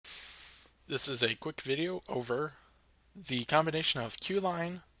This is a quick video over the combination of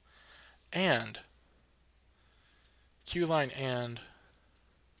and Q-line and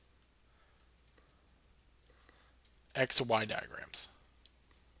X-Y diagrams.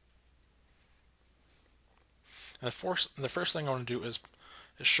 And the first thing I want to do is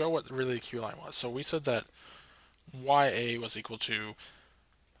show what really the Q-line was. So we said that YA was equal to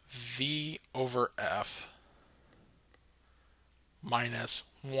V over F minus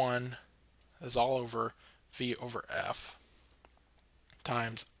 1 is all over V over F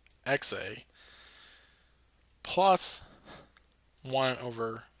times XA plus 1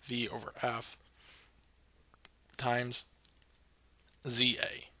 over V over F times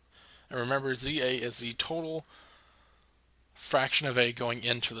ZA. And remember, ZA is the total fraction of A going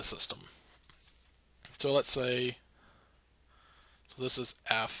into the system. So let's say this is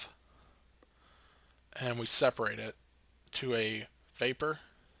F, and we separate it to a vapor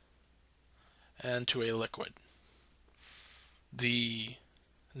and to a liquid. The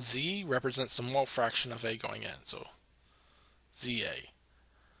Z represents the mole fraction of A going in, so ZA.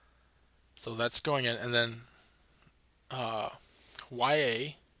 So that's going in, and then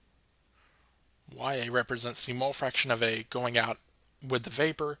YA represents the mole fraction of A going out with the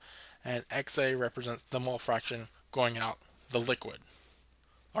vapor, and XA represents the mole fraction going out the liquid,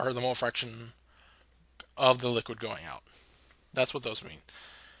 or the mole fraction of the liquid going out. That's what those mean.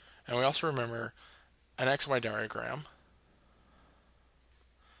 And we also remember an XY diagram.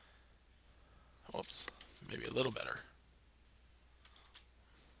 Oops, maybe a little better.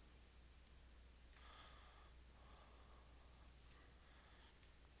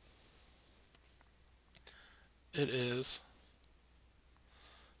 It is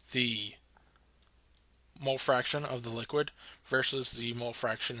the mole fraction of the liquid versus the mole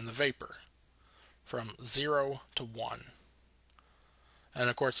fraction in the vapor from 0 to 1. And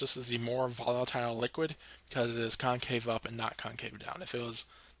of course, this is the more volatile liquid because it is concave up and not concave down. If it was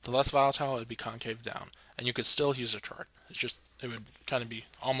the less volatile, it would be concave down. And you could still use a chart. It's just, it would kind of be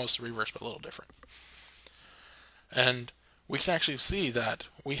almost reverse, but a little different. And we can actually see that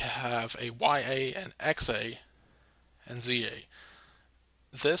we have a YA and XA and ZA.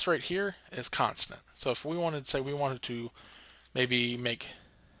 This right here is constant. So if we wanted to say we wanted to maybe make,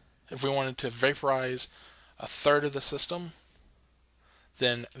 if we wanted to vaporize a third of the system,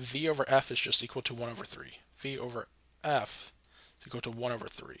 then V over F is just equal to 1 over 3. V over F is equal to 1 over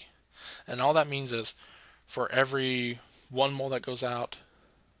 3. And all that means is for every 1 mole that goes out,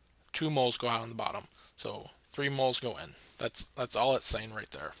 2 moles go out on the bottom. So 3 moles go in. That's all it's saying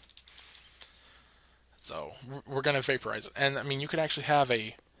right there. So we're going to vaporize it. And I mean, you could actually have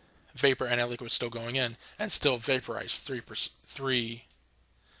a vapor and a liquid still going in and still vaporize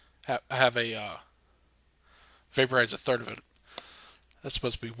vaporize a third of it. That's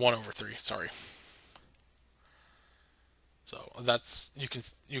supposed to be 1 over 3, sorry. So that's, you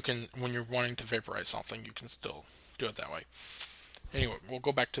can when you're wanting to vaporize something, you can still do it that way. Anyway, we'll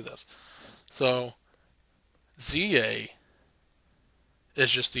go back to this. So ZA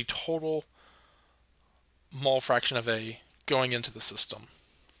is just the total mole fraction of A going into the system.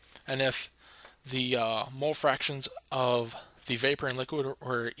 And if the mole fractions of the vapor and liquid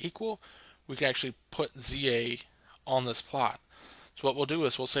were equal, we can actually put ZA on this plot. So what we'll do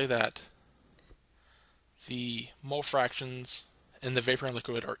is we'll say that the mole fractions in the vapor and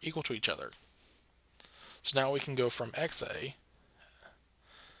liquid are equal to each other. So now we can go from XA,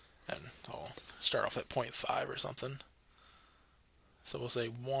 and I'll start off at 0.5 or something. So we'll say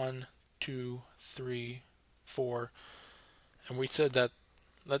 1, 2, 3, 4, and we said that,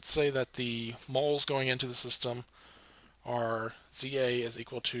 let's say that the moles going into the system are ZA is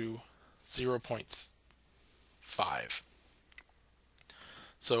equal to 0.5.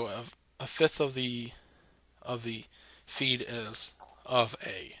 So a fifth of the feed is of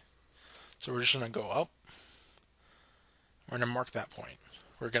A. So we're just going to go up. We're going to mark that point.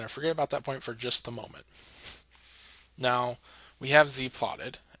 We're going to forget about that point for just a moment. Now we have Z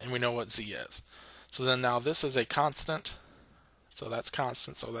plotted and we know what Z is. So then now this is a constant. So that's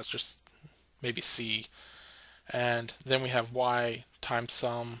constant. So that's just maybe C. And then we have Y times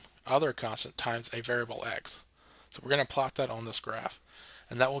some other constant times a variable X. So we're going to plot that on this graph.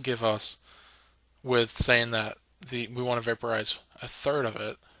 And that will give us, with saying that we want to vaporize a third of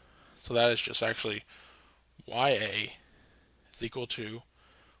it, so that is just actually YA is equal to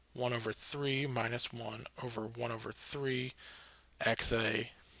 1 over 3 minus 1 over 1 over 3 XA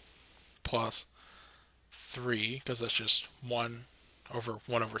plus 3, because that's just 1 over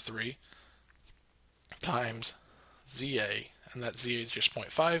 1 over 3, times ZA, and that ZA is just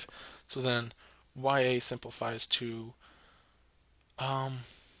 0.5. So then YA simplifies to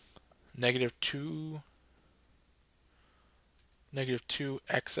negative 2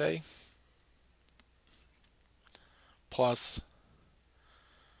 xa plus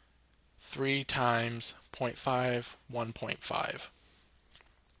 3 times 0.5, 1.5.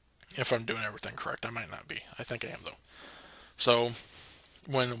 If I'm doing everything correct, I might not be. I think I am though. So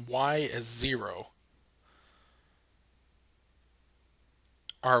when y is 0,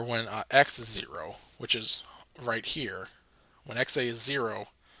 or when x is 0, which is right here, when xa is 0,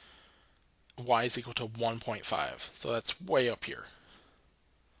 y is equal to 1.5. So that's way up here.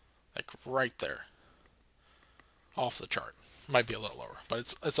 Like right there. Off the chart. Might be a little lower,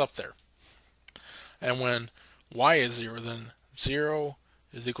 but it's up there. And when y is 0, then 0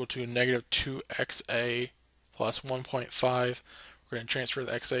 is equal to negative 2xa plus 1.5. We're going to transfer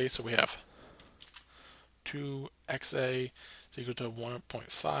the xa, so we have 2xa is equal to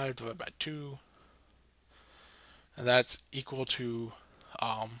 1.5 divided by 2. And that's equal to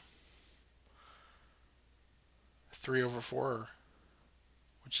 3 over 4,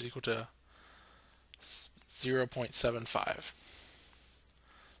 which is equal to 0.75.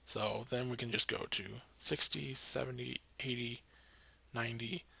 So then we can just go to 60, 70, 80,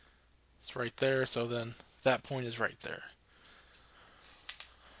 90. It's right there. So then that point is right there.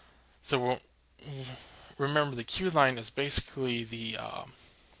 So remember, the Q line is basically the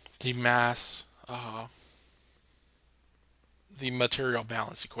mass, the material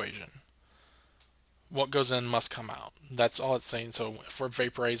balance equation. What goes in must come out. That's all it's saying. So if we're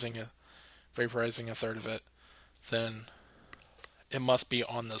vaporizing a third of it, then it must be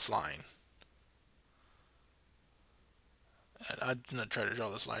on this line. And I'm going to try to draw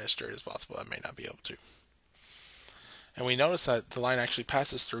this line as straight as possible. I may not be able to. And we notice that the line actually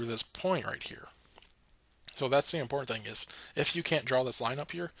passes through this point right here. So that's the important thing, is if you can't draw this line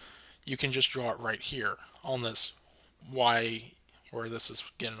up here, you can just draw it right here on this y, where this is,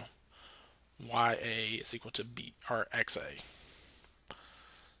 again, ya is equal to b, or xa.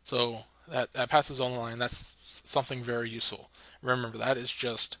 So that passes on the line. That's something very useful. Remember, that is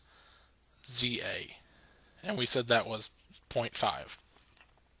just za. And we said that was 0.5.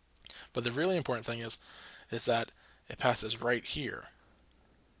 But the really important thing is that it passes right here.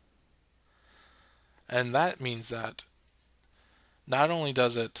 And that means that not only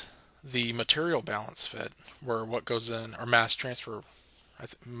does it the material balance fit, where what goes in, or mass transfer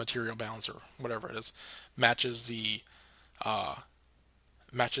material balance, or whatever it is, matches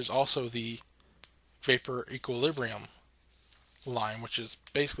also the vapor equilibrium line, which is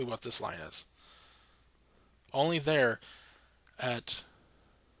basically what this line is. Only there at,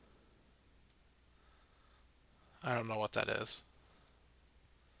 I don't know what that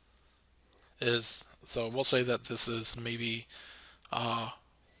is, so we'll say that this is maybe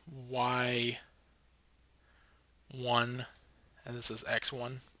y1 and this is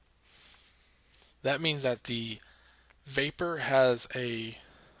x1. That means that the vapor has a,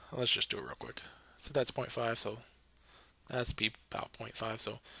 let's just do it real quick. So that's 0.5, so that has to be about 0.5,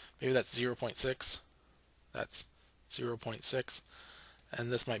 so maybe that's 0.6. That's 0.6,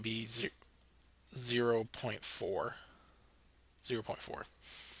 and this might be 0.4.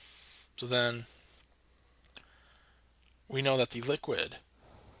 So then we know that the liquid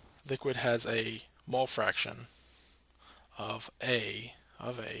has a mole fraction of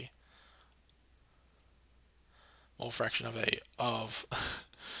mole fraction of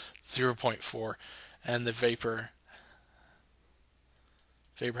 0.4, and the vapor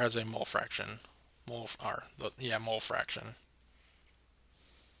has a mole fraction mole fraction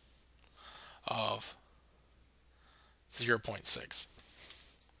of 0.6.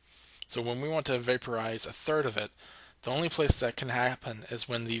 So when we want to vaporize a third of it, the only place that can happen is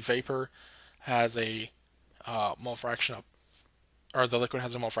when the vapor has a mole fraction of, or the liquid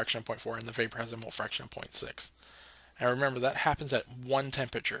has a mole fraction of 0.4 and the vapor has a mole fraction of 0.6. And remember, that happens at one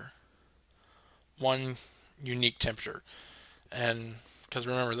temperature, one unique temperature. And because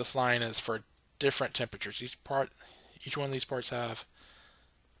remember, this line is for different temperatures. Each one of these parts have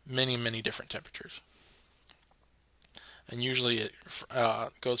many, many different temperatures. And usually it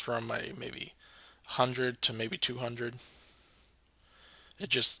goes from maybe 100 to maybe 200.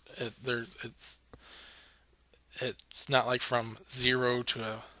 It's not like from 0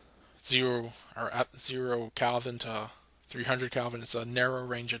 Kelvin to 300 Kelvin. It's a narrow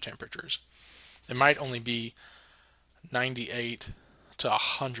range of temperatures. It might only be 98 to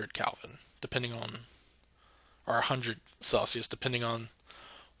 100 Kelvin, depending on, or 100 Celsius, depending on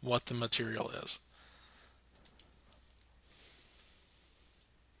what the material is.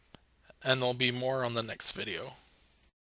 And there'll be more on the next video.